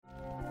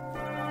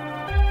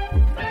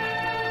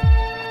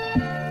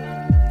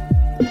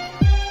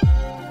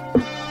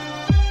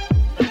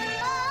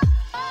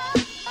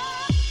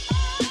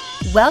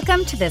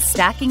Welcome to the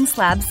Stacking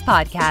Slabs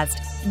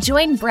podcast.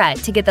 Join Brett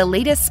to get the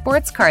latest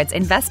sports cards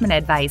investment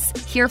advice,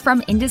 hear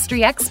from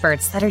industry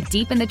experts that are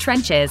deep in the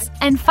trenches,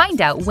 and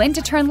find out when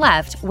to turn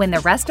left when the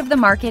rest of the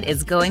market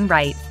is going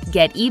right.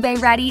 Get eBay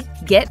ready,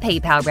 get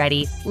PayPal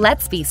ready.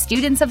 Let's be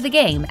students of the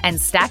game and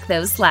stack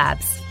those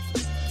slabs.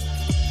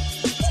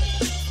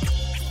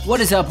 What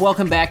is up?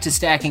 Welcome back to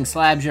Stacking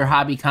Slabs, your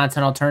hobby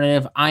content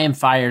alternative. I am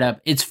fired up.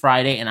 It's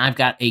Friday, and I've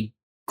got a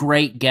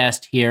great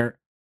guest here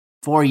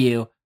for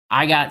you.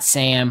 I got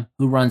Sam,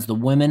 who runs the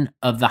Women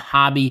of the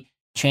Hobby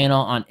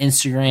channel on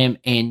Instagram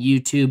and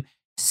YouTube.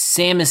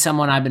 Sam is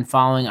someone I've been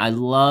following. I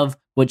love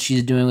what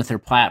she's doing with her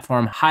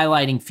platform,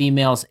 highlighting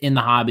females in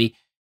the hobby.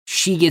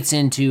 She gets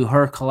into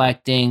her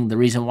collecting, the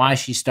reason why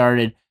she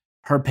started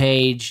her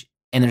page,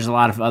 and there's a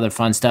lot of other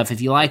fun stuff. If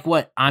you like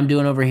what I'm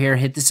doing over here,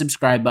 hit the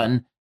subscribe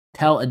button.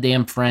 Tell a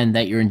damn friend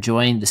that you're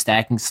enjoying the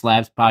Stacking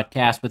Slabs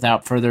podcast.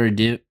 Without further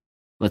ado,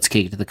 let's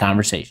kick it to the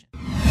conversation.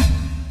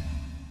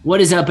 What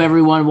is up,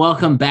 everyone?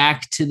 Welcome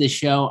back to the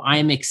show. I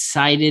am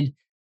excited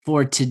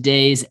for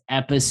today's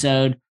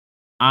episode.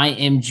 I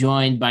am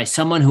joined by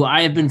someone who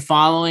I have been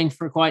following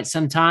for quite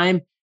some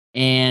time,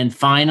 and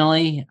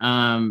finally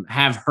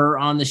have her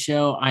on the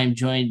show. I am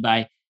joined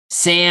by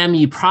Sam.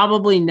 You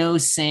probably know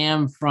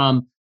Sam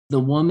from the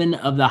Woman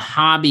of the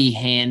Hobby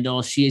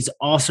handle. She's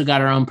also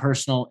got her own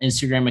personal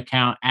Instagram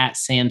account at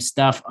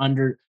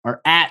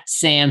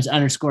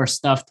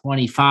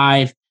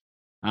Sam's_stuff25.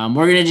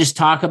 We're going to just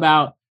talk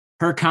about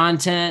her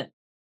content,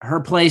 her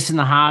place in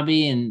the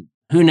hobby, and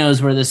who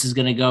knows where this is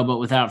going to go. But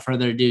without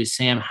further ado,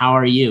 Sam, how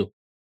are you?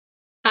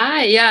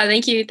 Hi. Yeah.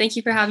 Thank you. Thank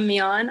you for having me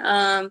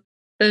on.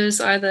 Those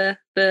are the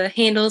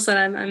handles that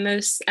I'm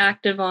most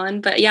active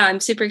on. But yeah, I'm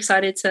super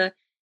excited to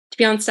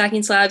be on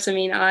Stacking Slabs. I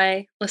mean,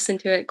 I listen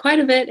to it quite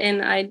a bit,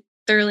 and I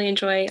thoroughly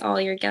enjoy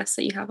all your guests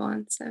that you have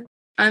on. So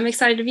I'm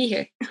excited to be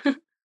here.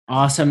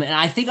 Awesome. And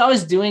I think I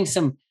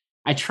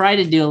try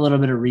to do a little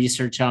bit of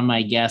research on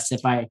my guests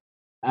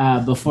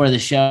before the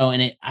show.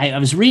 And I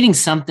was reading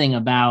something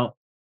about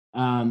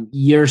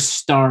your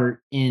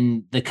start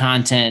in the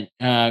content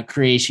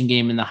creation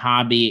game in the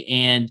hobby.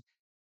 And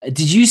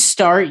did you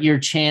start your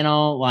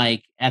channel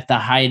like at the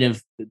height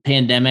of the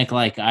pandemic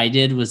like I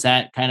did? Was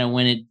that kind of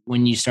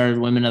when you started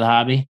Women of the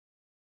Hobby?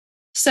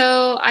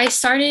 So I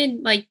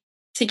started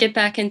to get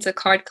back into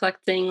card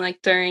collecting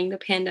during the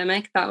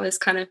pandemic. That was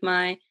kind of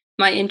my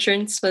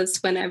entrance, was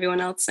when everyone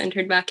else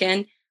entered back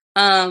in.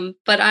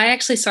 But I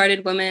actually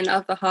started Women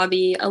of the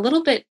Hobby a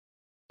little bit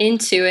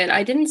into it.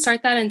 I didn't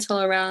start that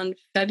until around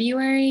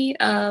February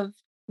of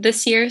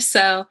this year.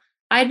 So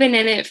I'd been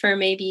in it for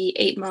maybe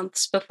 8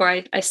 months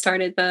before I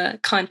started the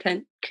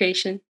content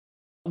creation.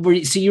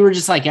 So you were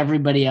just like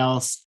everybody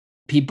else,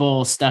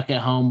 people stuck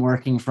at home,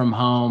 working from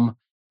home,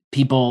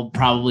 people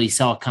probably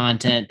saw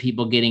content,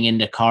 people getting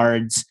into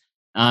cards,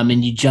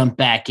 and you jumped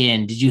back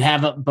in. Did you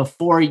have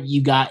before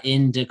you got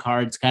into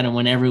cards, kind of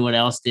when everyone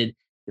else did,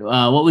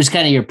 what was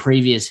kind of your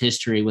previous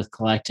history with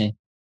collecting?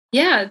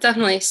 Yeah,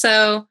 definitely.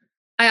 So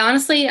I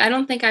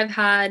don't think I've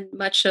had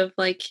too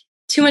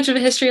much of a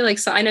history.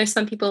 So I know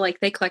some people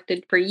they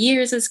collected for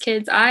years as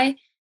kids. I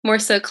more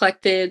so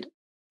collected,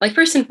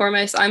 first and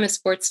foremost, I'm a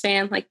sports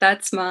fan.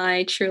 That's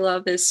my true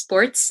love, is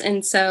sports.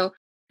 And so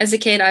as a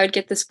kid, I would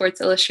get the Sports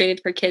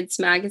Illustrated for Kids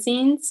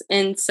magazines.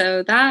 And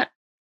so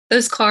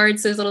those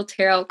cards, those little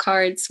tear out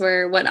cards,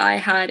 were what I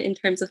had in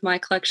terms of my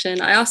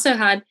collection. I also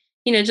had,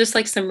 just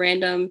some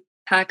random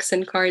packs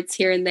and cards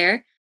here and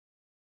there.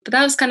 But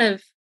that was kind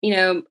of,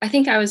 I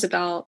think I was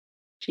about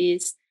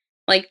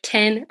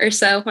 10 or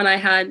so when I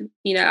had,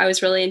 I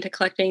was really into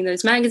collecting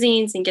those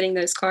magazines and getting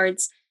those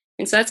cards.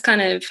 And so that's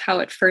kind of how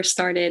it first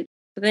started.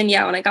 But then,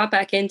 yeah, when I got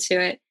back into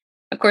it,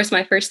 of course,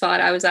 my first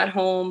thought, I was at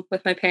home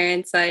with my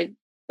parents.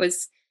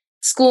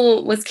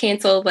 School was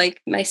canceled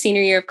my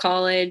senior year of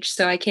college.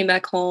 So I came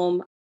back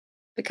home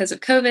because of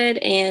COVID.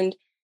 And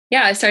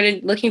yeah, I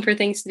started looking for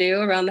things to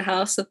do around the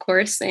house, of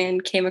course,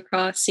 and came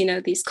across,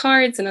 these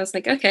cards. And I was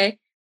like, okay,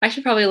 I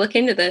should probably look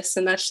into this.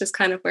 And that's just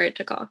kind of where it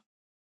took off.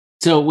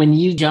 So when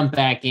you jump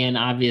back in,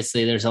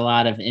 obviously there's a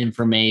lot of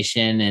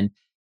information and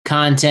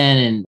content.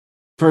 And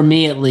for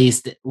me, at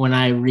least, when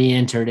I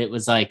re-entered, it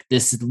was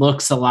this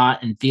looks a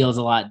lot and feels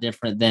a lot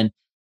different than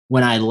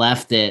when I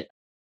left it.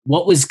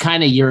 What was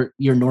kind of your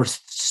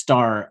North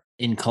Star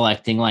in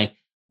collecting?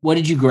 What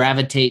did you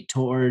gravitate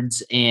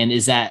towards? And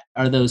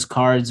are those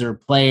cards or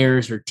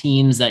players or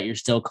teams that you're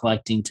still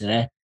collecting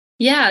today?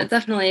 Yeah,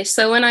 definitely.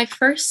 So when I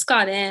first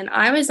got in,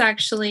 I was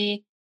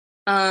actually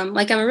I'm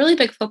a really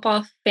big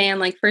football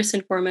fan, first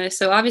and foremost.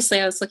 So obviously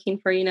I was looking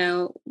for,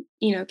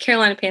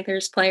 Carolina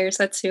Panthers players.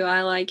 That's who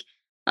I like.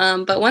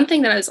 But one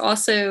thing that I was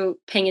also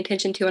paying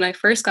attention to when I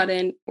first got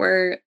in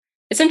were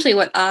essentially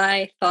what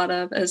I thought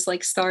of as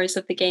stars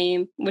of the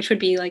game, which would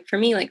be for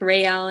me,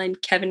 Ray Allen,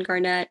 Kevin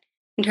Garnett,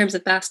 in terms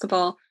of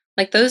basketball.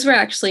 Those were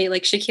actually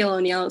Shaquille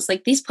O'Neal. It's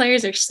these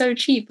players are so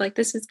cheap.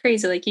 This is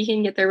crazy. You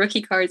can get their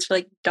rookie cards for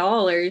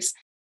dollars.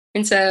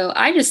 And so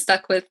I just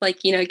stuck with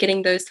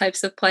getting those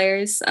types of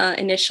players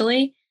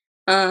initially.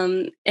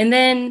 And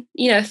then,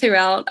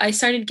 throughout, I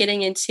started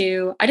getting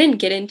into, I didn't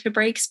get into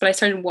breaks, but I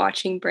started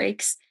watching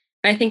breaks.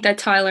 And I think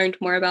that's how I learned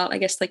more about, I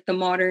guess, like the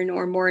modern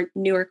or more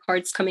newer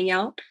cards coming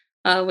out,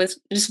 was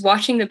just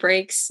watching the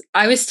breaks.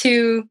 I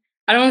don't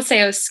want to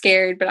say I was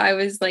scared, but I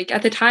was like,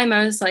 at the time,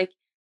 I was like,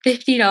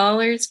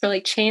 $50 for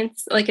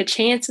like a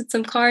chance at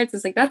some cards.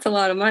 It's like, that's a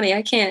lot of money.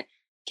 I can't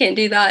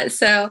do that.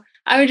 So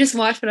I would just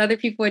watch what other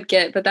people would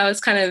get. But that was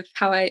kind of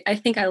how I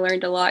think I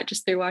learned a lot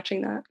just through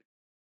watching that.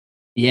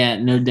 Yeah,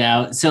 no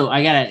doubt. So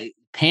I got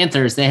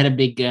Panthers. They had a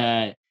big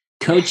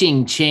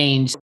coaching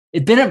change.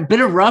 It's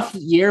been a rough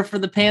year for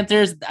the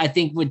Panthers. I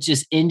think with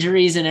just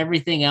injuries and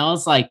everything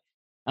else. Like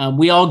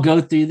we all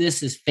go through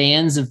this as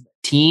fans of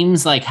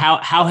teams. Like how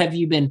have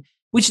you been?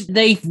 Which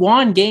they've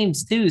won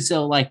games too.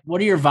 So like,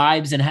 what are your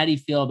vibes and how do you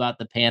feel about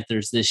the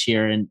Panthers this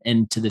year and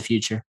into the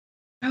future?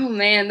 Oh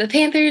man, the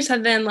Panthers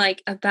have been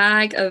like a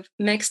bag of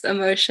mixed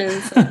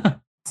emotions.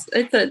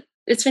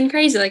 It's been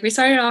crazy. Like we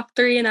started off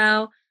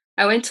 3-0.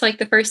 I went to like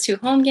the first two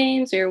home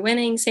games. We were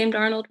winning. Sam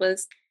Darnold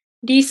was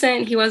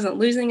decent. He wasn't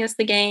losing us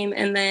the game.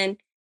 And then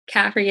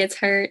Caffrey gets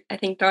hurt. I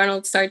think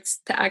Darnold starts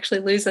to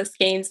actually lose us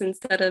games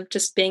instead of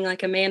just being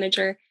like a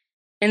manager.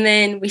 And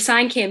then we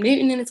signed Cam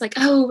Newton and it's like,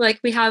 oh,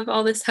 like we have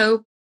all this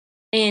hope.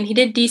 And he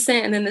did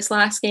decent. And then this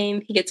last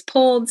game, he gets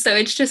pulled. So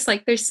it's just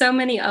like there's so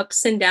many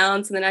ups and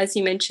downs. And then, as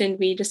you mentioned,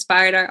 we just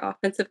fired our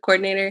offensive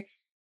coordinator,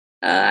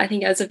 I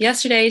think, as of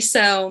yesterday.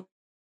 So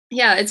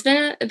yeah, it's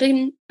been a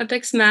big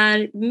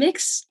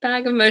mixed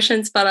bag of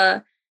emotions.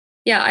 But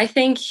yeah, I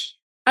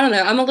don't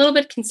know. I'm a little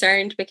bit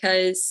concerned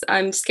because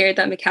I'm scared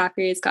that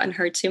McCaffrey has gotten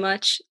hurt too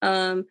much.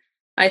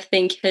 I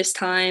think his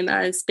time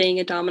as being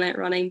a dominant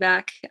running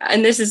back,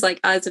 and this is like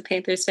as a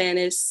Panthers fan,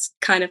 is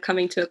kind of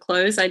coming to a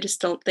close. I just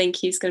don't think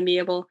he's going to be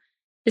able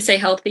to stay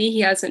healthy.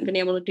 He hasn't been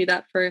able to do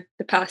that for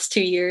the past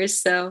 2 years.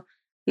 So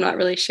I'm not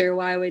really sure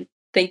why I would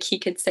think he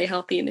could stay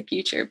healthy in the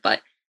future.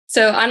 But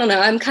so I don't know.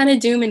 I'm kind of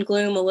doom and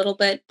gloom a little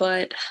bit,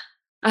 but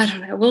I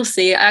don't know. We'll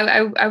see.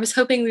 I was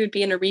hoping we would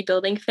be in a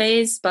rebuilding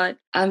phase, but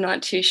I'm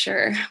not too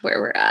sure where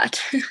we're at.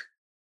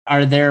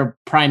 Are there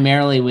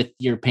primarily with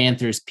your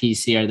Panthers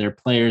PC, are there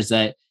players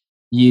that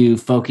you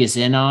focus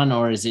in on,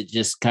 or is it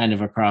just kind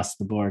of across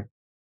the board?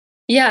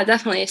 Yeah,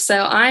 definitely.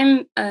 So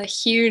I'm a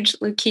huge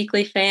Luke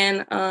Kuechly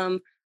fan.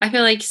 I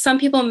feel like some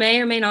people may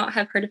or may not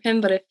have heard of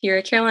him, but if you're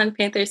a Carolina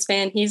Panthers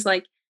fan, he's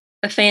like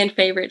a fan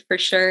favorite for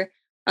sure.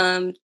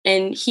 And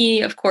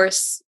he, of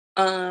course,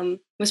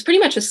 was pretty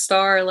much a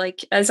star,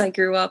 like as I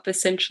grew up,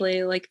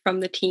 essentially, like from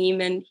the team.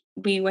 And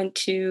we went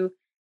to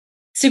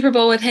Super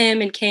Bowl with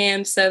him and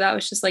Cam. So that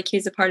was just like he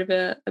was a part of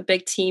a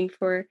big team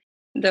for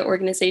the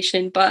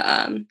organization.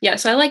 But yeah,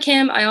 so I like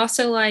him. I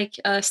also like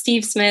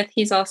Steve Smith.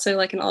 He's also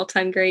like an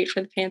all-time great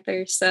for the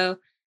Panthers. So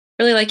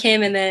really like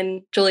him. And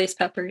then Julius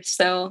Peppers.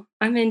 So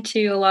I'm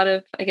into a lot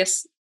of, I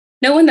guess,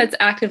 no one that's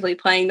actively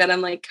playing that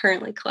I'm like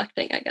currently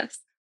collecting, I guess.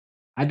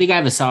 I think I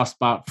have a soft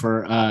spot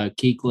for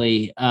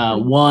Kuechly.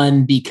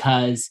 One,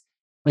 because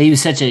he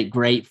was such a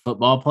great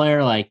football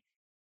player, like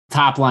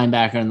top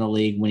linebacker in the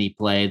league when he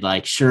played,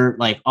 like sure,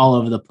 like all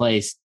over the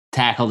place,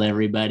 tackled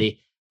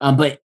everybody.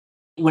 But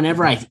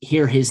whenever I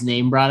hear his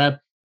name brought up,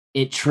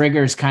 it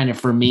triggers kind of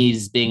for me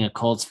as being a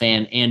Colts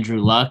fan, Andrew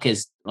Luck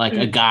is like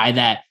a guy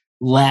that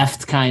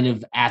left kind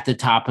of at the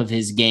top of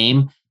his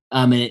game.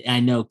 And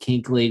I know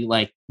Kuechly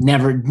like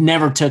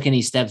never took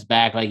any steps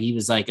back. Like he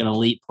was like an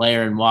elite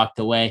player and walked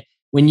away.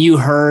 When you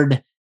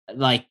heard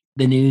like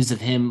the news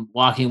of him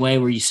walking away,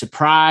 were you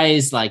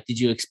surprised? Like, did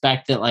you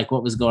expect it? Like,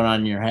 what was going on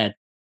in your head?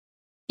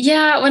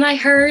 Yeah, when I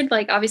heard,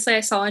 like, obviously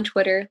I saw on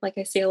Twitter, like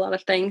I see a lot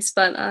of things,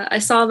 but I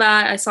saw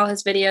that. I saw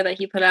his video that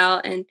he put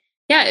out, and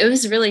yeah, it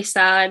was really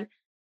sad.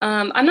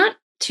 I'm not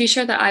too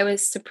sure that I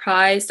was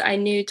surprised. I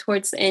knew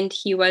towards the end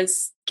he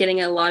was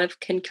getting a lot of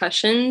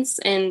concussions,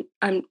 and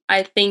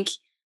I think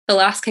the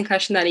last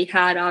concussion that he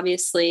had,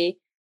 obviously,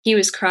 he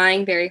was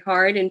crying very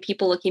hard, and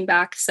people looking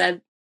back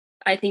said,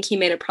 I think he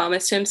made a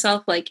promise to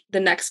himself, like, the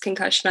next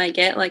concussion I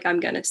get, like, I'm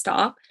gonna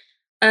stop.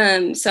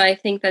 So I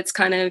think that's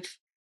kind of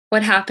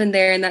what happened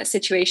there in that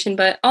situation.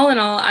 But all in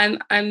all,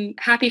 I'm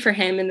happy for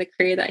him and the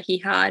career that he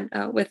had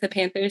with the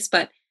Panthers.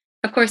 But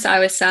of course, I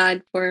was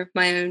sad for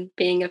my own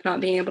being of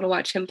not being able to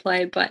watch him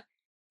play. But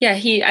yeah,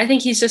 I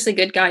think he's just a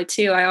good guy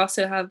too. I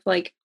also have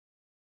like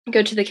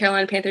go to the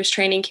Carolina Panthers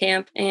training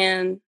camp,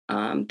 and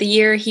the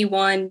year he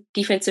won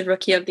Defensive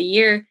Rookie of the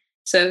Year.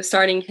 So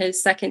starting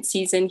his second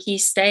season, he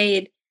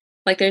stayed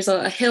like there's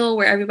a hill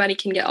where everybody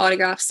can get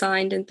autographs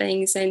signed and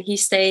things, and he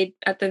stayed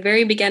at the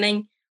very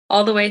beginning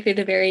all the way through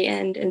the very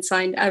end and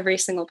signed every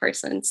single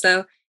person.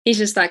 So he's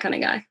just that kind of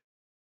guy.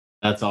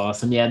 That's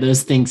awesome. Yeah,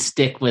 those things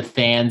stick with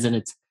fans, and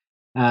it's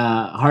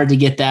hard to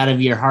get that out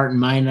of your heart and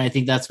mind. And I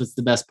think that's what's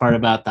the best part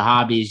about the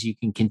hobby is you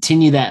can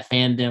continue that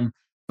fandom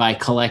by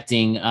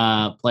collecting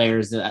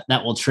players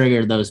that will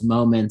trigger those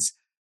moments.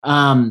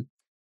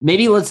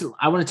 Maybe I want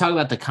to talk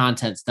about the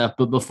content stuff,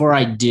 but before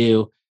I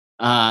do,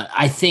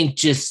 I think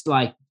just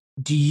like,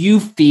 do you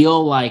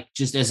feel like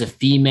just as a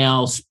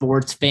female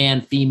sports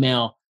fan,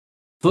 female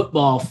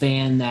football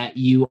fan that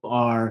you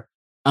are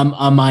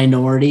a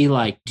minority?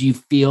 Like, do you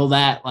feel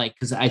that? Like,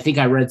 because I think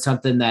I read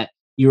something that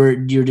you're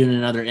doing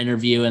another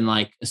interview, and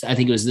like I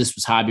think this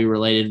was hobby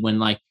related, when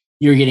like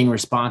you're getting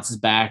responses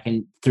back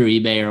and through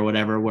eBay or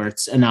whatever where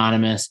it's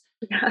anonymous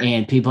Yeah.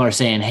 and people are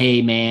saying,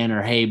 "Hey man,"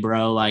 or "Hey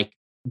bro," like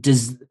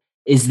does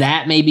is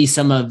that maybe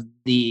some of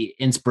the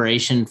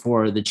inspiration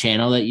for the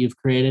channel that you've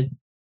created?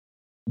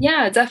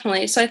 Yeah,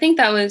 definitely. So I think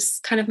that was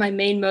kind of my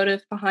main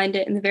motive behind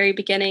it in the very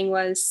beginning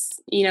was,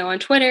 on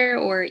Twitter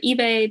or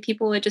eBay,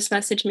 people would just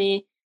message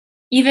me,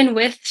 even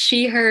with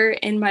she, her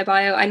in my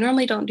bio. I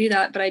normally don't do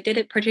that, but I did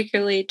it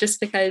particularly just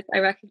because I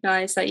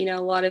recognize that,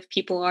 a lot of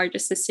people are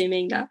just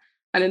assuming that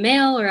I'm a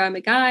male or I'm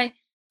a guy.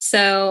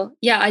 So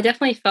yeah, I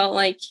definitely felt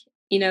like,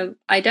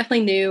 I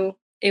definitely knew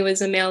it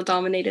was a male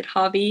dominated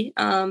hobby.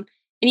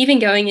 And even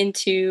going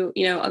into,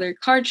 other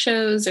card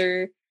shows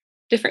or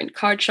different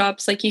card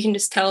shops, like you can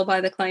just tell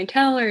by the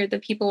clientele or the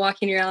people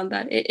walking around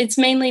that it's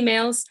mainly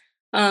males.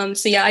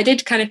 So yeah, I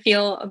did kind of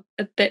feel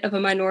a bit of a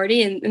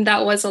minority, and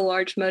that was a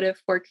large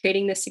motive for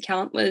creating this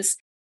account was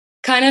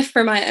kind of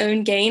for my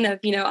own gain of,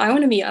 I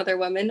want to meet other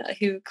women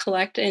who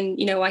collect and,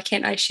 why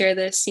can't I share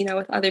this,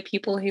 with other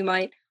people who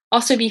might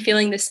also be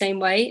feeling the same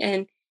way.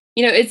 And,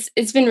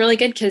 it's been really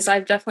good because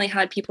I've definitely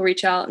had people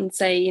reach out and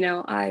say,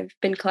 I've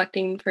been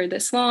collecting for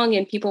this long,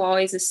 and people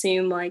always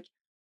assume like,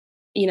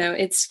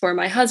 it's for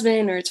my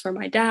husband or it's for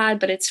my dad,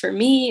 but it's for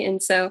me.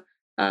 And so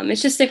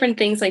it's just different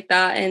things like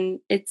that. And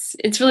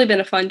it's really been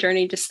a fun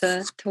journey just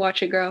to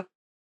watch it grow.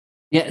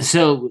 Yeah,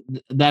 so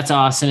that's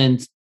awesome.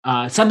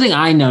 And something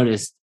I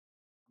noticed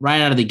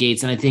right out of the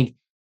gates, and I think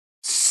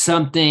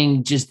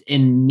something just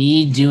in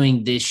me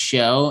doing this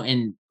show,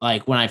 and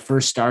like when I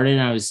first started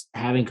and I was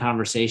having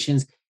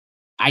conversations,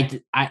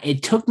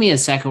 it took me a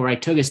second where I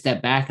took a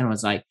step back and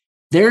was like,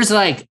 there's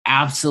like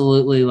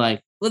absolutely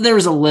like, well, there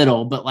was a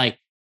little, but like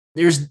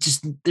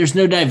there's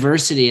no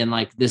diversity in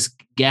like this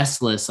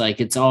guest list.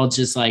 Like it's all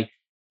just like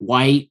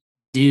white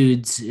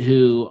dudes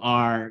who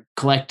are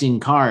collecting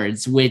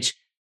cards, which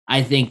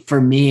I think for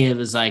me it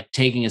was like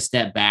taking a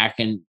step back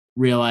and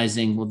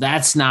realizing, well,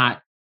 that's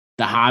not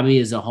the hobby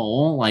as a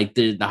whole. Like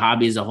the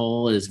hobby as a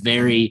whole is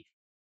very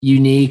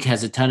unique,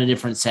 has a ton of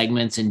different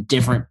segments, and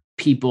different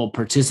people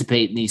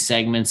participate in these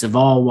segments of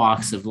all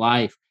walks of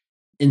life.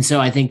 And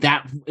so I think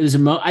that it was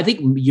I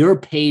think your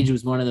page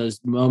was one of those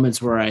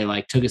moments where I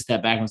like took a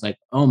step back and was like,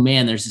 oh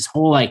man, there's this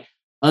whole like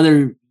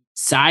other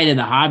side of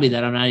the hobby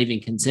that I'm not even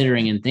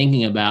considering and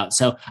thinking about.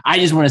 So I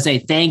just want to say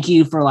thank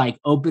you for like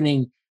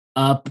opening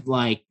up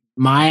like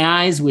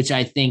my eyes, which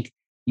I think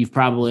you've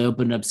probably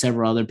opened up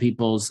several other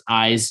people's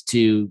eyes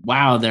to,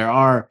 wow, there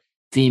are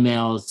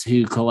females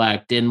who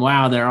collect, and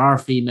wow, there are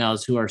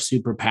females who are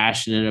super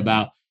passionate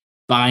about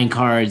buying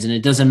cards, and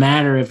it doesn't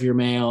matter if you're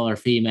male or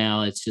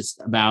female, it's just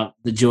about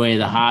the joy of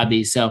the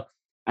hobby. So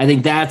I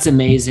think that's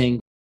amazing.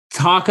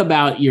 Talk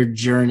about your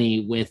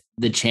journey with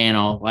the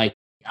channel. Like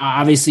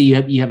obviously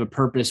you have a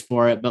purpose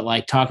for it, but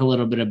like talk a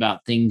little bit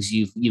about things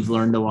you've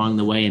learned along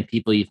the way and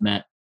people you've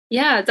met.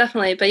 Yeah,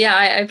 definitely. But yeah,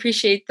 I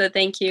appreciate the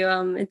thank you.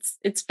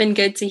 It's been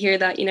good to hear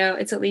that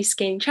it's at least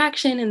gaining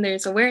traction and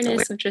there's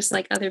awareness of just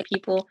like other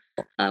people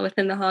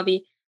within the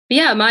hobby. But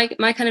yeah,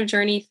 my kind of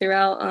journey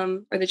throughout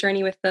or the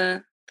journey with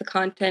the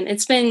content,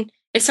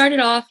 it started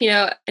off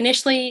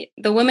initially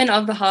the women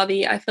of the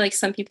hobby. I feel like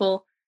some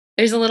people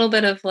there's a little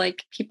bit of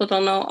like people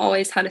don't know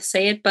always how to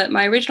say it, but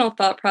my original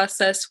thought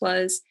process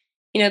was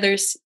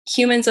there's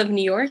Humans of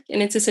New York,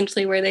 and it's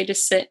essentially where they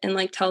just sit and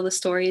like tell the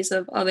stories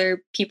of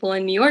other people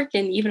in New York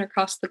and even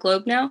across the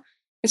globe now.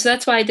 And so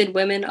that's why I did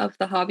Women of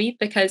the Hobby,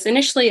 because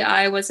initially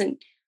I was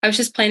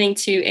just planning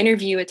to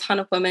interview a ton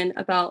of women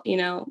about,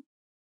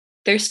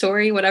 their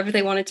story, whatever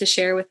they wanted to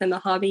share within the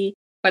hobby,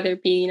 whether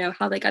it be,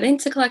 how they got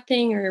into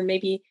collecting or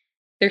maybe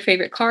their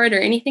favorite card or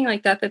anything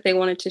like that that they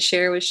wanted to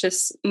share was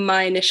just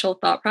my initial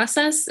thought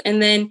process.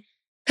 And then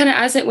kind of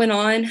as it went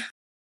on,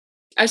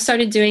 I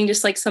started doing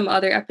just like some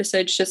other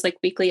episodes, just like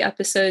weekly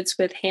episodes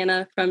with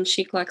Hannah from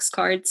She Collects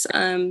Cards,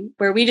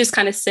 where we just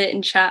kind of sit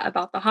and chat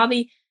about the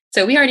hobby.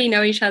 So we already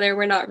know each other.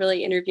 We're not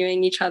really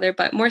interviewing each other,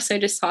 but more so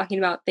just talking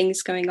about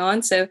things going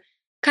on. So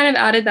kind of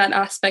added that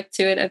aspect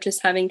to it of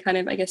just having kind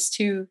of, I guess,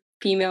 two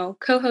female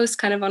co-hosts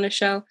kind of on a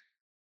show.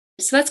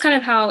 So that's kind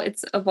of how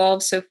it's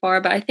evolved so far.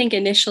 But I think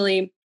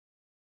initially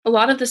a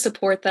lot of the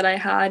support that I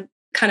had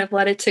kind of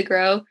led it to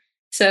grow.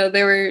 So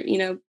there were,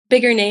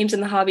 bigger names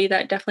in the hobby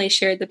that definitely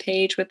shared the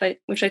page with it,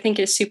 which I think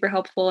is super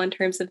helpful in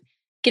terms of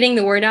getting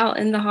the word out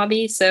in the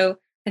hobby. So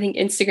I think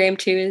Instagram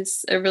too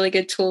is a really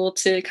good tool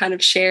to kind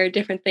of share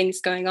different things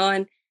going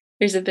on.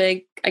 There's a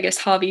big, I guess,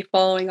 hobby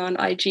following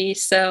on IG.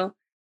 So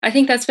I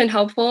think that's been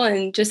helpful,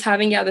 and just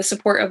having the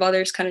support of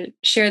others kind of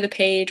share the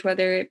page,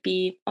 whether it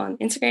be on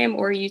Instagram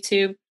or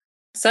YouTube.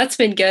 So that's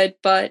been good.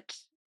 But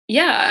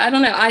yeah, I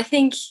don't know. I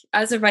think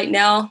as of right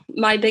now,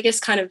 my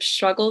biggest kind of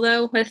struggle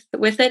though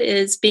with it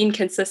is being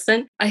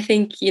consistent. I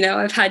think,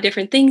 I've had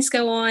different things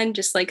go on,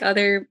 just like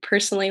other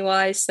personally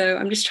wise. So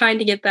I'm just trying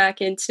to get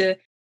back into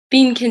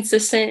being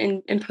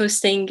consistent and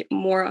posting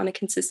more on a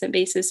consistent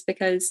basis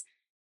because,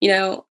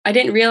 I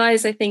didn't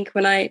realize, I think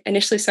when I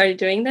initially started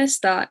doing this,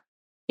 that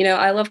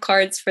I love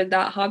cards for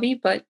that hobby,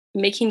 but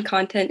making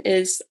content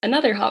is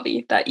another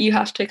hobby that you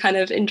have to kind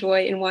of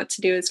enjoy and want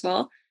to do as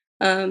well.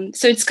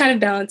 So it's kind of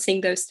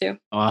balancing those two.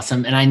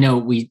 Awesome. And I know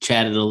we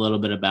chatted a little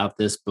bit about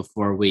this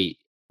before we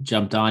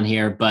jumped on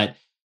here, but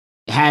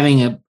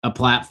having a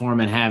platform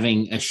and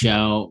having a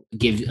show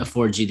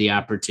affords you the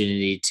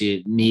opportunity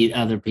to meet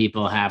other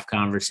people, have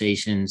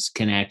conversations,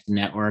 connect,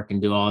 network,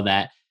 and do all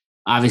that.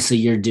 Obviously,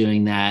 you're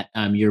doing that.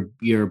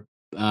 You're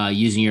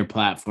using your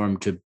platform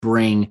to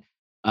bring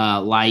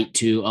light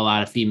to a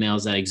lot of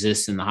females that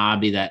exist in the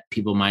hobby that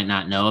people might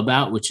not know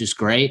about, which is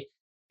great.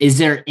 Is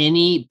there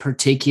any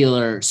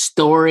particular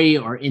story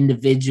or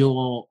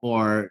individual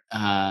or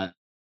kind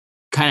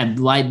of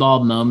light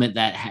bulb moment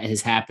that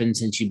has happened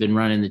since you've been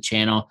running the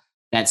channel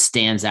that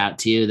stands out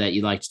to you that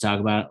you'd like to talk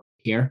about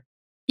here?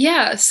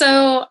 Yeah.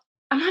 So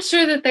I'm not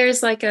sure that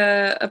there's like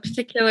a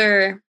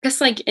particular, I guess,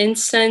 like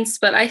instance,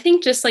 but I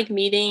think just like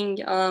meeting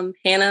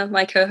Hannah,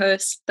 my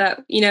co-host,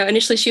 that,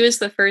 initially she was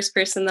the first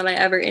person that I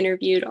ever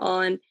interviewed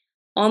on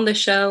the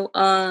show.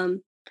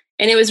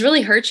 And it was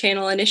really her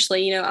channel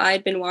initially.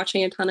 I'd been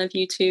watching a ton of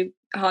YouTube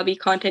hobby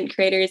content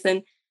creators,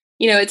 and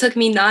it took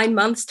me 9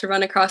 months to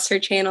run across her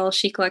channel.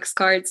 She collects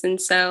cards.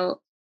 And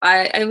so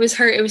it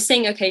was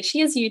saying, okay, she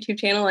has a YouTube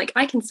channel, like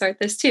I can start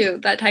this too.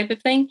 That type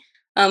of thing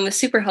was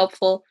super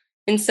helpful.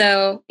 And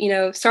so,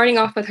 starting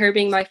off with her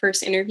being my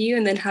first interview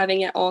and then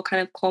having it all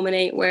kind of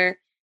culminate where,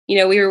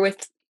 we were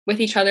with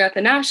each other at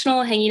the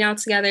National, hanging out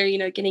together,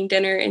 getting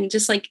dinner, and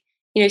just like,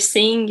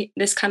 seeing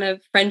this kind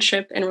of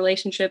friendship and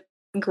relationship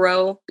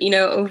grow,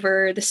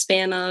 over the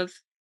span of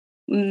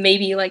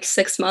maybe like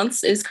 6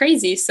 months is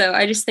crazy. So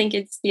I just think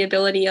it's the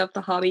ability of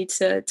the hobby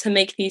to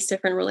make these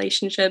different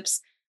relationships.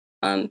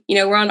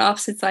 We're on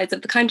opposite sides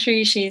of the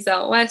country. She's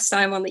out west,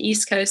 I'm on the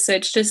East Coast. So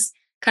it's just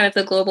kind of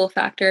the global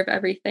factor of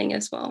everything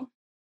as well.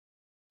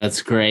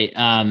 That's great.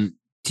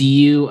 Do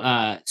you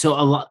so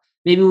a lot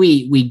maybe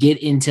we get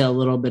into a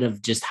little bit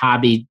of just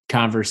hobby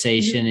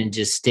conversation and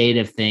just state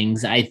of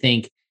things. I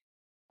think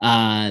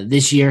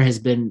this year has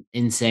been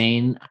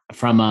insane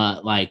from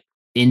a like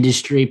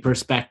industry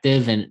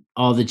perspective and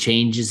all the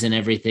changes and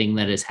everything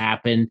that has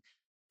happened.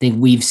 I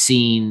think we've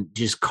seen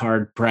just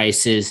card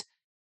prices,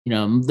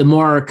 the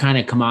more kind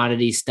of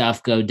commodity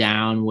stuff go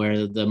down,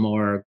 where the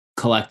more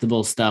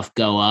collectible stuff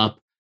go up.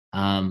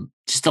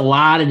 Just a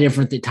lot of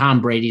different.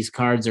 Tom Brady's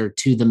cards are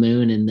to the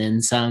moon and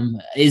then some.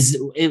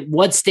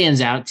 What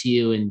stands out to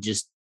you in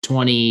just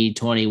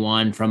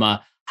 2021 from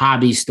a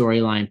hobby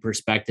storyline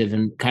perspective,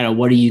 and kind of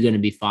what are you going to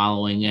be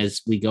following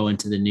as we go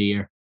into the new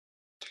year?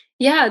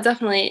 Yeah,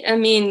 definitely. I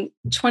mean,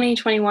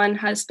 2021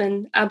 has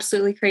been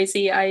absolutely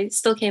crazy. I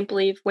still can't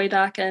believe way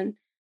back in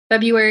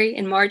February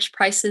and March,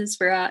 prices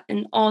were at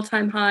an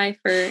all-time high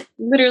for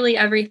literally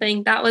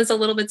everything. That was a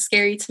little bit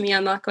scary to me,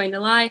 I'm not going to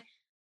lie.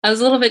 I was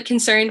a little bit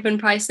concerned when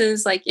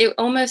prices, like, it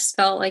almost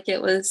felt like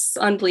it was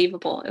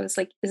unbelievable. It was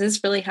like, is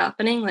this really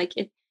happening? Like,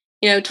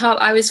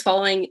 I was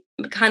following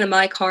kind of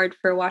my card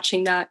for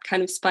watching that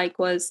kind of spike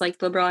was like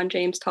LeBron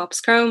James Topps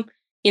Chrome.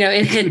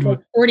 It hit like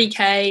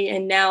 40K,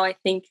 and now I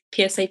think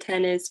PSA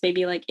 10 is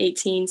maybe like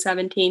 18,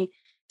 17.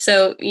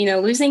 So,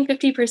 losing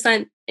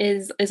 50%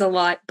 is a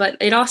lot, but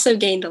it also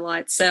gained a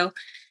lot. So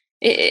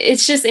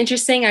it's just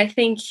interesting. I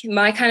think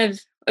my kind of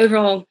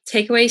overall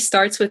takeaway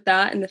starts with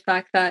that, and the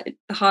fact that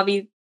the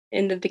hobby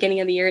in the beginning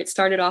of the year, it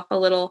started off a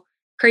little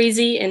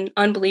crazy and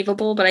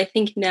unbelievable. But I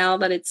think now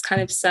that it's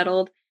kind of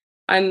settled,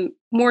 I'm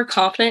more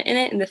confident in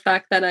it, and the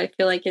fact that I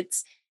feel like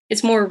it's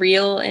more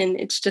real, and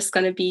it's just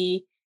going to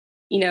be,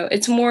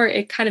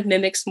 it kind of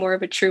mimics more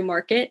of a true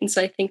market. And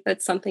so I think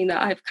that's something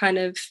that I've kind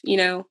of,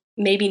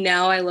 maybe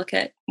now I look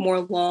at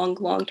more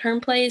long-term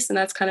plays. And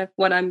that's kind of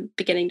what I'm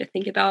beginning to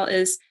think about,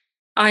 is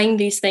eyeing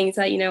these things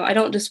that, I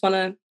don't just want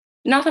to,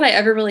 not that I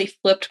ever really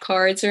flipped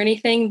cards or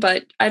anything,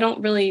 but I'm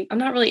not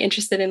really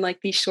interested in like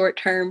these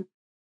short-term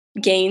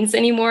gains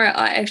anymore.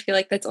 I feel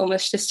like that's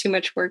almost just too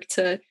much work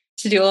to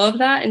do all of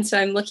that. And so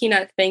I'm looking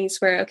at things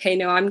where, okay,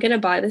 no, I'm going to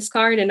buy this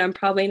card and I'm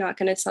probably not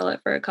going to sell it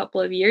for a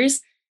couple of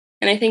years.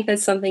 And I think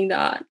that's something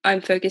that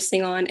I'm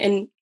focusing on.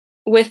 And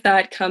with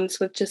that comes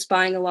with just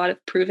buying a lot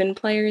of proven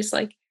players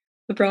like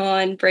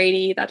LeBron,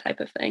 Brady, that type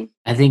of thing.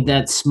 I think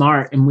that's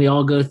smart. And we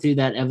all go through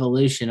that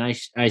evolution.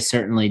 I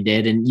certainly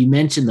did. And you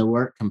mentioned the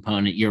work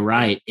component. You're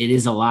right. It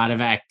is a lot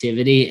of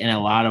activity and a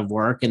lot of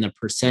work, and the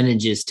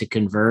percentages to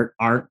convert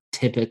aren't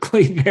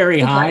typically very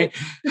high.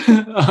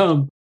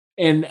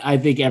 And I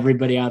think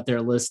everybody out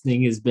there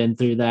listening has been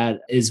through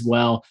that as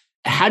well.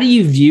 How do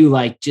you view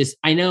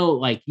I know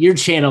like your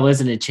channel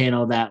isn't a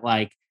channel that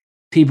like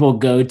people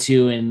go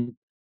to and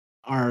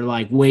are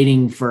like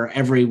waiting for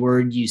every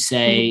word you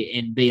say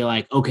and be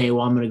like, okay,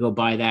 well, I'm going to go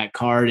buy that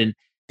card. And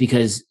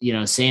because,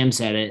 Sam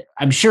said it,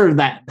 I'm sure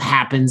that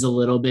happens a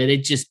little bit.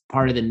 It's just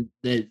part of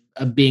the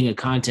of being a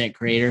content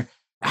creator.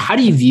 How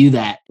do you view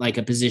that, like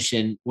a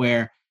position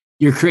where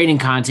you're creating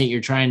content,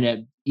 you're trying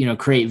to,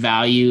 create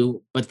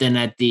value, but then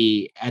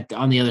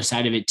on the other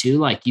side of it too,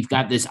 like you've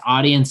got this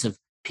audience of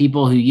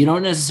people who you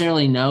don't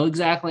necessarily know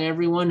exactly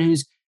everyone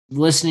who's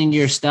listening to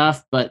your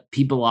stuff, but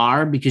people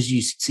are, because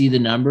you see the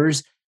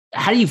numbers.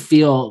 how do you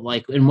feel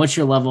like, and what's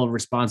your level of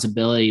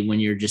responsibility when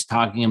you're just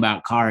talking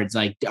about cards?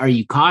 Like, are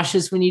you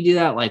cautious when you do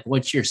that? Like,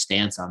 what's your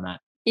stance on that?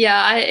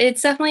 Yeah,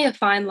 it's definitely a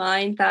fine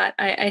line that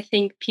I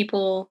think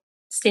people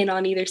stand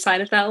on either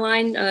side of that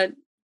line,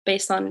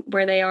 based on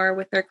where they are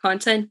with their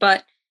content.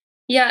 But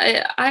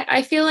yeah,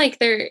 I feel like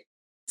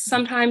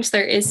sometimes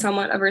there is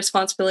somewhat of a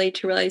responsibility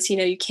to realize,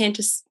 you can't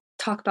just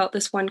talk about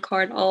this one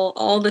card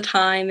all the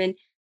time and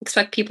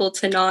expect people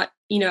to not,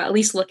 at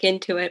least look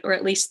into it or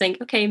at least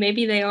think, okay,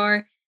 maybe they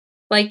are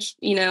like,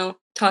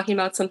 talking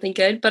about something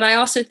good. But I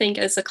also think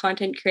as a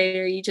content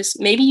creator,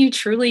 maybe you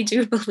truly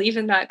do believe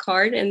in that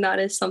card and that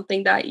is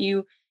something that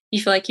you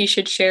feel like you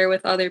should share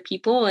with other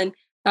people, and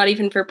not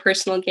even for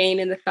personal gain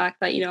in the fact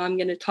that, I'm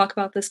going to talk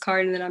about this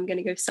card and then I'm going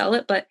to go sell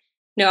it, but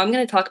no, I'm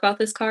going to talk about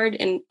this card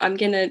and I'm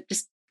going to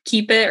just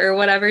keep it or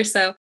whatever.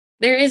 So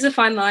there is a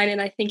fine line,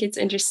 and I think it's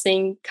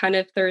interesting kind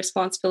of the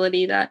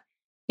responsibility that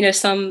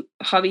some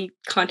hobby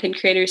content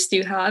creators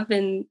do have,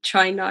 and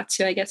trying not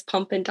to, I guess,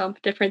 pump and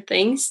dump different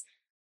things.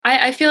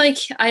 I feel like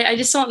I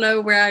just don't know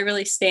where I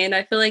really stand.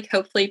 I feel like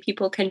hopefully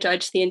people can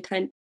judge the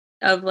intent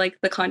of like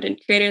the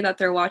content creator that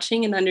they're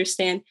watching and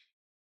understand,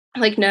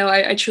 like, no,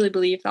 I truly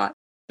believe that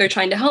they're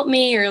trying to help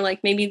me, or like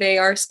maybe they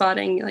are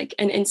spotting like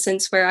an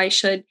instance where I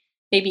should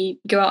maybe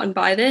go out and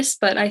buy this.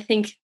 But I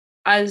think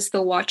as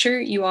the watcher,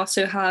 you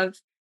also have,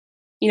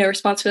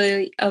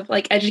 responsibility of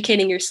like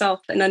educating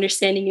yourself and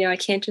understanding, I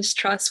can't just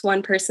trust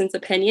one person's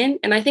opinion.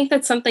 And I think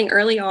that's something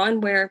early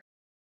on where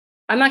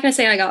I'm not going to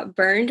say I got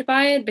burned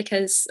by it,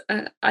 because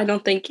I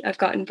don't think I've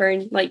gotten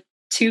burned like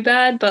too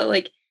bad, but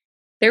like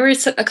there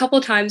was a couple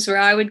of times where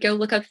I would go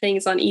look up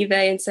things on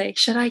eBay and say,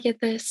 should I get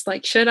this?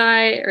 Like, should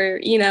I? Or,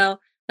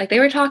 like they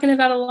were talking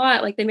about a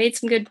lot, like they made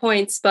some good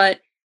points, but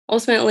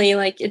ultimately,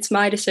 like it's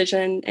my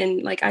decision.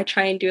 And like I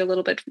try and do a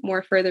little bit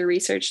more further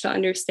research to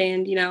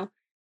understand,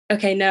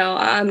 okay, no,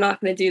 I'm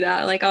not going to do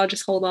that. Like I'll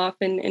just hold off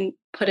and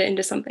put it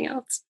into something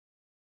else.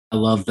 I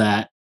love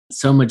that.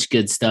 So much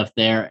good stuff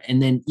there.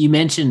 And then you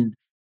mentioned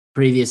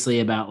previously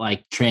about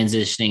like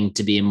transitioning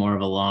to being more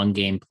of a long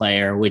game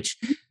player, which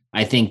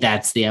I think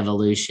that's the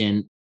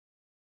evolution.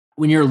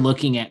 When you're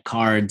looking at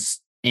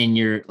cards and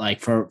you're like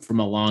from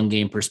a long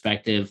game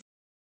perspective,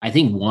 I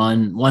think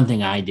one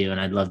thing I do, and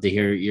I'd love to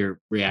hear your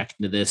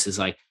reaction to this, is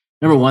like,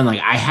 number one,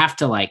 like I have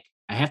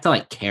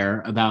to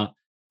care about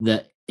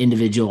the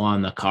individual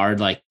on the card.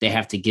 Like they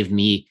have to give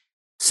me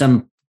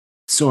some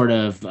sort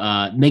of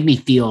make me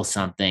feel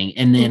something.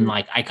 And then Mhm.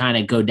 like I kind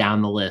of go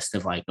down the list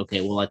of like,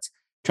 okay, well, let's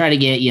try to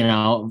get,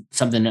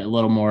 something a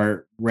little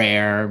more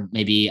rare.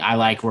 Maybe I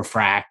like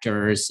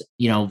refractors,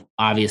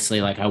 obviously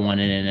like I want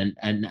it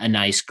in a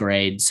nice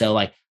grade. So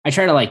like I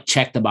try to like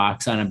check the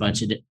box on a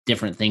bunch of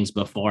different things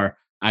before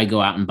I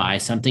go out and buy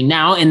something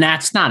now. And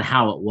that's not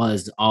how it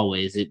was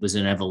always. It was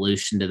an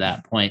evolution to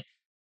that point.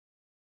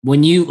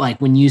 When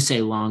you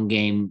say long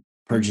game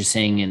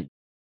purchasing and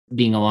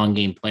being a long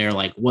game player,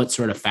 like what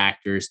sort of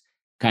factors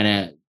kind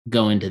of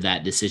go into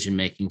that decision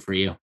making for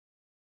you?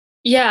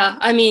 Yeah,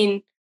 I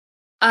mean,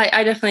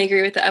 I definitely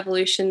agree with the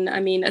evolution. I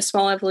mean, a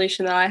small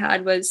evolution that I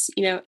had was,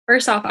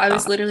 first off, I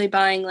was literally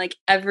buying like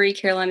every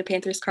Carolina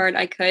Panthers card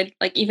I could,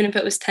 like even if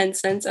it was 10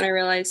 cents. And I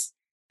realized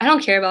I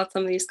don't care about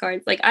some of these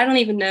cards. Like, I don't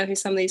even know who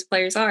some of these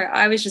players are.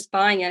 I was just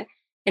buying it.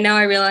 And now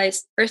I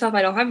realize, first off,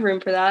 I don't have room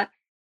for that.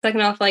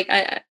 Second off, like,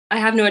 I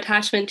have no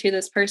attachment to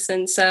this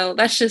person. So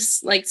that's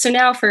just like, so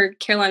now for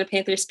Carolina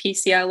Panthers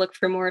PC, I look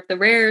for more of the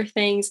rare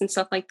things and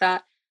stuff like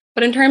that.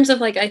 But in terms of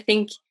like, I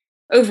think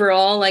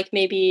overall, like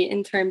maybe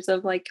in terms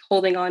of like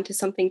holding on to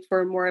something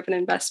for more of an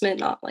investment,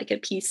 not like a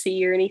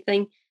PC or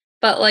anything.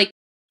 But like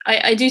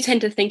I do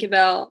tend to think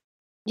about,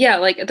 yeah,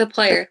 like the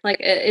player.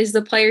 Like is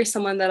the player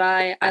someone that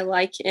I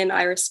like and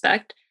I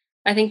respect?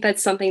 I think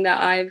that's something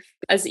that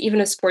as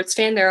even a sports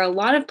fan, there are a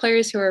lot of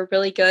players who are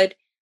really good,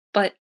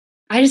 but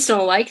I just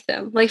don't like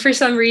them. Like for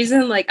some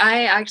reason, like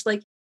I actually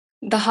like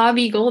the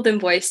hobby golden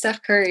boy,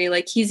 Steph Curry,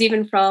 like he's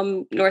even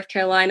from North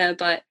Carolina,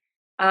 but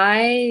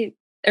I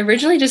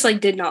originally just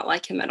like did not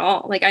like him at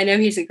all. Like I know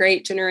he's a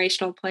great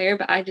generational player,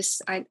 but I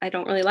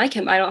don't really like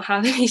him. I don't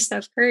have any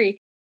Steph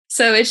Curry.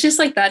 So it's just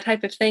like that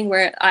type of thing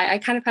where I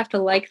kind of have to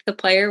like the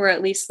player, or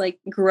at least like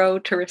grow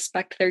to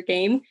respect their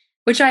game,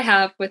 which I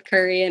have with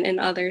Curry and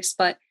others.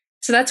 But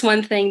so that's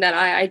one thing that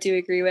I do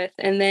agree with.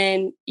 And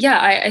then yeah,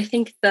 I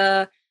think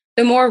the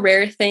more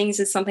rare things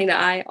is something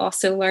that I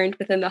also learned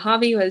within the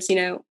hobby was,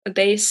 a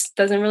base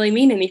doesn't really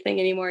mean anything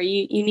anymore.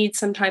 You need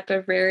some type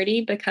of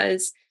rarity,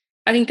 because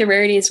I think the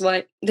rarity is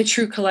what the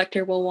true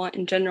collector will want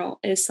in general,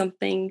 is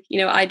something,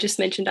 I just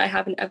mentioned I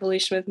have an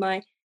evolution with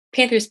my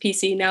Panthers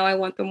PC. Now I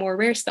want the more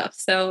rare stuff.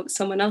 So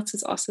someone else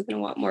is also going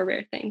to want more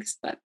rare things.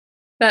 But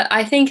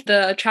I think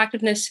the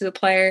attractiveness to the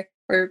player,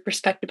 or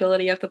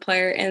respectability of the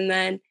player, and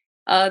then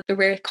the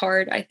rare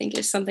card, I think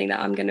is something that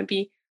I'm going to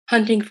be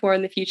hunting for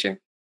in the future.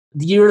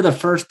 You're the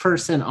first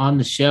person on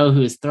the show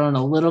who has thrown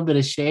a little bit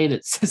of shade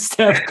at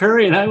Steph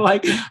Curry, and I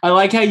like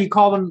how you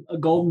call him a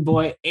golden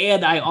boy,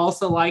 and I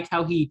also like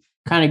how he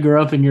kind of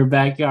grew up in your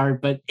backyard.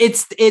 But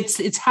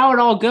it's how it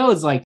all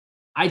goes. Like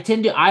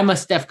I'm a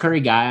Steph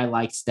Curry guy. I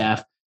like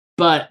Steph.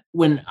 But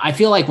when I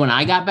feel like when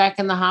I got back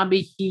in the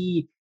hobby,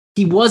 he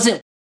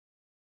wasn't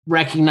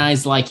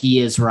recognized like he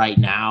is right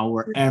now,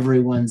 where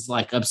everyone's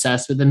like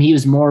obsessed with him. He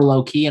was more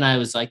low key, and I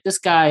was like, this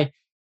guy,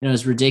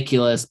 is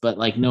ridiculous, but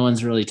like no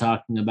one's really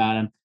talking about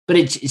him.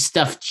 But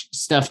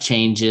stuff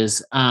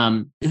changes.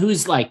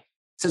 Who's like,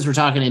 since we're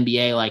talking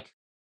NBA, like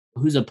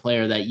who's a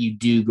player that you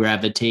do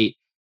gravitate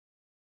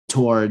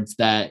towards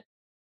that,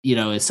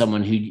 is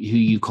someone who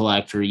you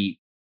collect or you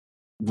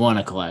want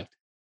to collect?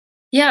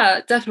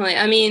 Yeah, definitely.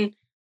 I mean,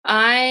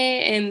 I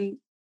am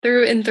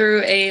through and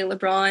through a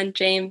LeBron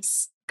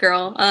James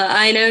girl.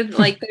 I know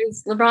like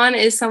LeBron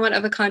is somewhat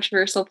of a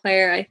controversial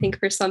player, I think,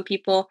 for some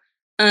people.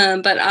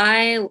 But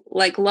I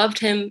like loved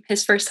him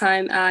his first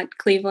time at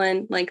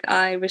Cleveland. Like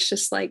I was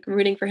just like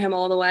rooting for him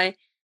all the way.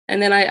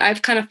 And then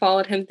I've kind of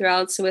followed him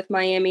throughout. So with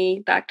Miami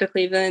back to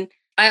Cleveland,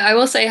 I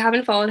will say I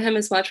haven't followed him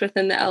as much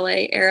within the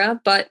LA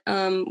era, but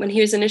when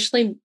he was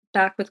initially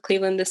back with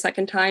Cleveland the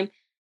second time,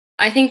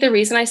 I think the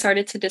reason I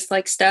started to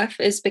dislike Steph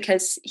is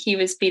because he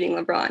was beating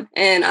LeBron.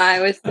 And I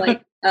was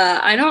like,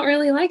 I don't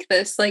really like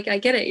this. Like, I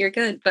get it, you're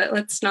good, but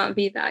let's not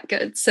be that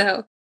good.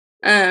 So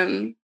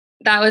that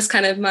was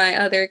kind of my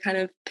other kind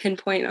of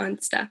pinpoint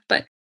on Steph.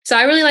 But so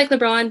I really like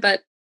LeBron,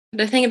 but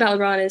the thing about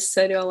LeBron is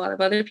so do a lot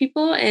of other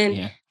people.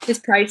 And his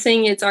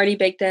pricing, it's already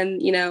baked in.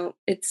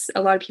 It's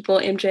a lot of people,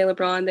 MJ,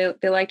 LeBron,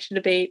 they like to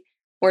debate,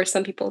 or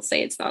some people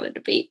say it's not a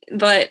debate.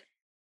 But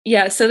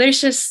yeah, so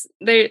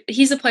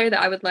he's a player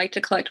that I would like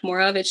to collect more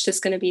of. It's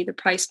just going to be the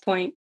price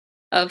point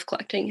of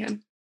collecting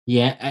him.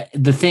 Yeah,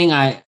 the thing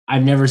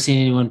I've never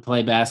seen anyone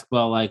play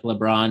basketball like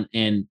LeBron,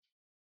 and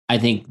I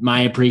think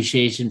my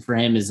appreciation for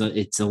him is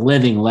it's a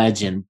living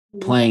legend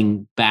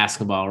playing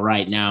basketball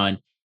right now, and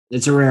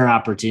it's a rare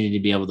opportunity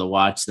to be able to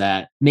watch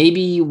that.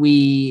 Maybe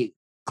we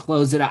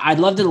close it out. I'd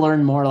love to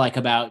learn more like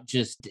about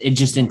just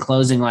in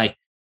closing, like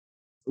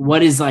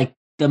what is like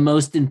the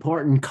most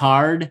important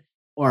card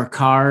or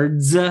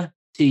cards to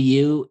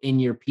you in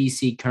your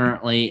PC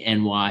currently,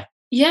 and why?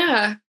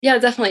 Yeah,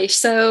 definitely.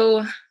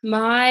 So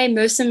my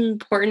most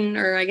important,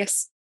 or I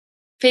guess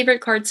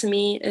favorite card to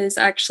me is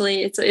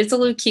actually it's a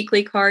Luke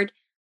Kuechly card,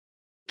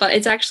 but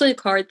it's actually a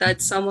card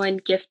that someone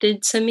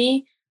gifted to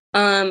me.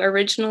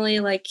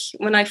 Originally, like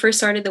when I first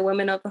started the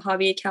Women of the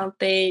Hobby account,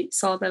 they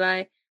saw that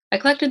I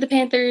collected the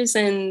Panthers,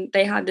 and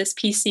they had this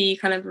PC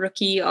kind of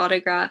rookie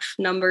autograph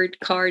numbered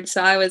card,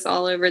 so I was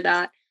all over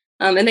that.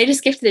 And they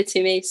just gifted it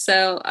to me.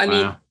 So I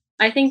mean,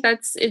 I think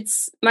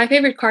it's my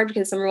favorite card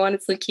because number one,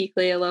 it's Luke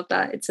Kuechly. I love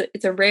that.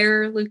 It's a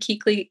rare Luke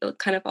Kuechly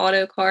kind of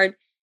auto card,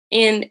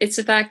 and it's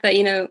the fact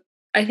that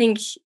I think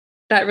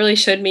that really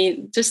showed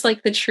me just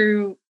like the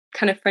true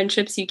kind of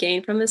friendships you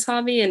gain from this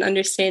hobby, and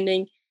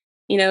understanding,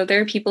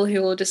 there are people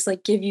who will just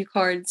like give you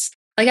cards.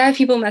 Like I have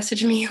people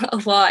message me a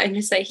lot and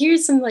just say,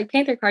 here's some like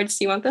Panther cards.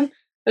 Do you want them?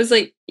 I was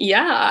like,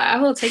 yeah, I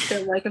will take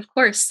them. Like, of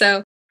course.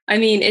 So, I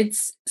mean,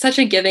 it's such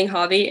a giving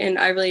hobby, and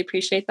I really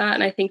appreciate that.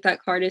 And I think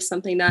that card is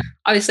something that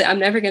obviously I'm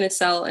never going to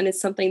sell. And it's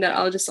something that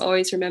I'll just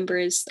always remember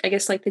is, I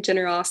guess, like the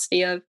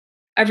generosity of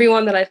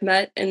everyone that I've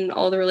met and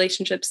all the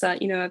relationships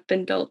that, have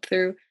been built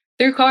through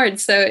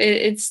cards. So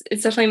it's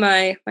definitely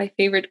my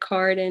favorite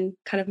card and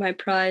kind of my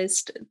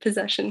prized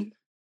possession.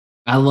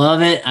 I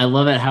love it. I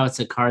love it how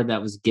it's a card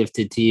that was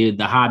gifted to you.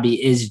 The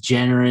hobby is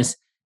generous.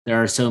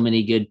 There are so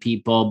many good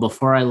people.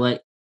 Before I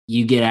let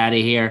you get out of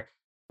here,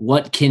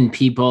 what can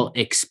people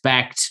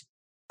expect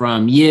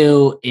from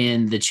you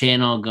in the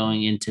channel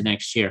going into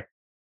next year?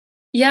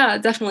 Yeah,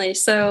 definitely.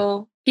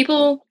 So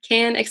people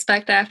can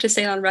expect, I have to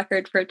say it on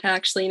record for it to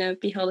actually,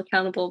 be held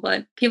accountable,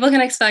 but people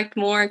can expect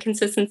more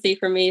consistency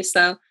from me.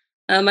 So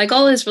my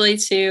goal is really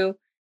to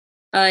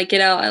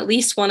get out at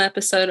least one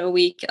episode a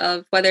week,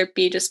 of whether it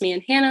be just me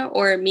and Hannah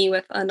or me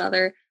with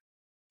another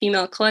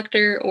female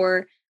collector.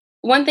 Or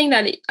one thing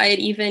that I had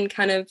even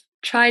kind of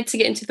tried to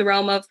get into the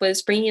realm of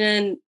was bringing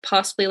in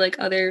possibly like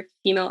other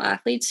female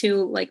athletes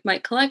who like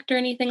might collect or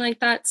anything like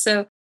that.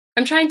 So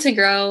I'm trying to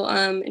grow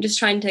and just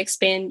trying to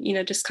expand,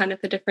 just kind of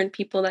the different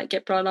people that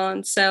get brought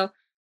on. So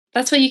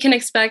that's what you can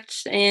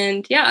expect.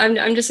 And yeah,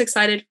 I'm just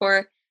excited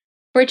for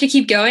it to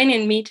keep going,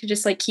 and me to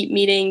just like keep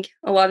meeting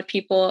a lot of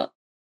people.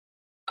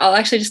 I'll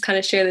actually just kind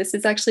of share this.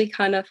 It's actually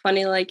kind of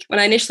funny. Like when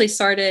I initially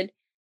started,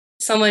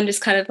 someone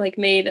just kind of like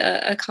made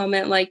a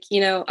comment like,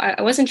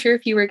 I wasn't sure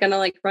if you were going to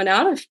like run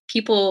out of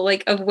people,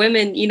 like of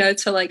women,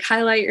 to like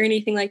highlight or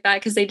anything like that,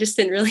 because they just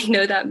didn't really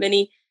know that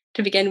many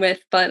to begin with.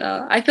 But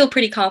I feel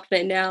pretty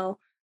confident now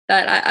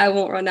that I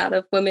won't run out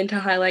of women to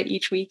highlight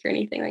each week or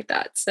anything like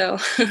that. So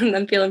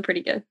I'm feeling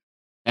pretty good.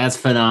 That's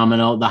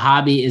phenomenal. The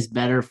hobby is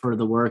better for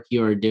the work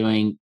you are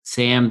doing.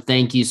 Sam,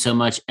 thank you so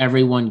much.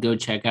 Everyone go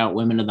check out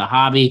Women of the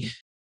Hobby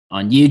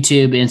on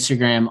YouTube,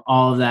 Instagram,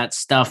 all of that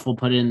stuff. We'll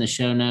put it in the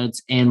show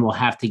notes, and we'll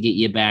have to get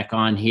you back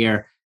on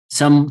here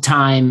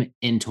sometime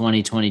in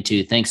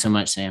 2022. Thanks so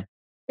much, Sam.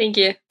 Thank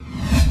you.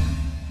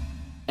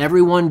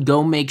 Everyone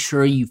go make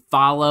sure you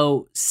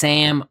follow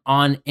Sam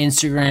on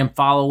Instagram,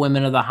 follow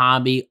Women of the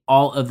Hobby,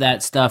 all of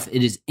that stuff.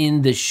 It is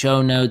in the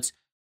show notes.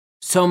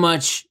 So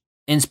much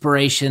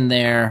inspiration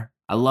there.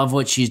 I love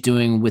what she's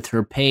doing with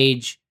her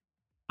page.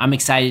 I'm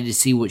excited to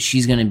see what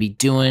she's going to be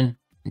doing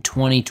in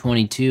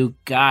 2022.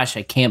 Gosh,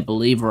 I can't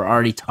believe we're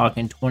already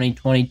talking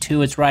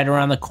 2022. It's right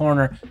around the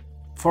corner.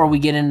 Before we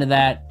get into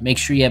that, make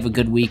sure you have a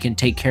good week and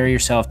take care of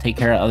yourself, take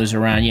care of others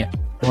around you.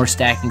 More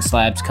Stacking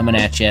Slabs coming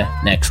at you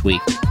next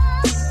week.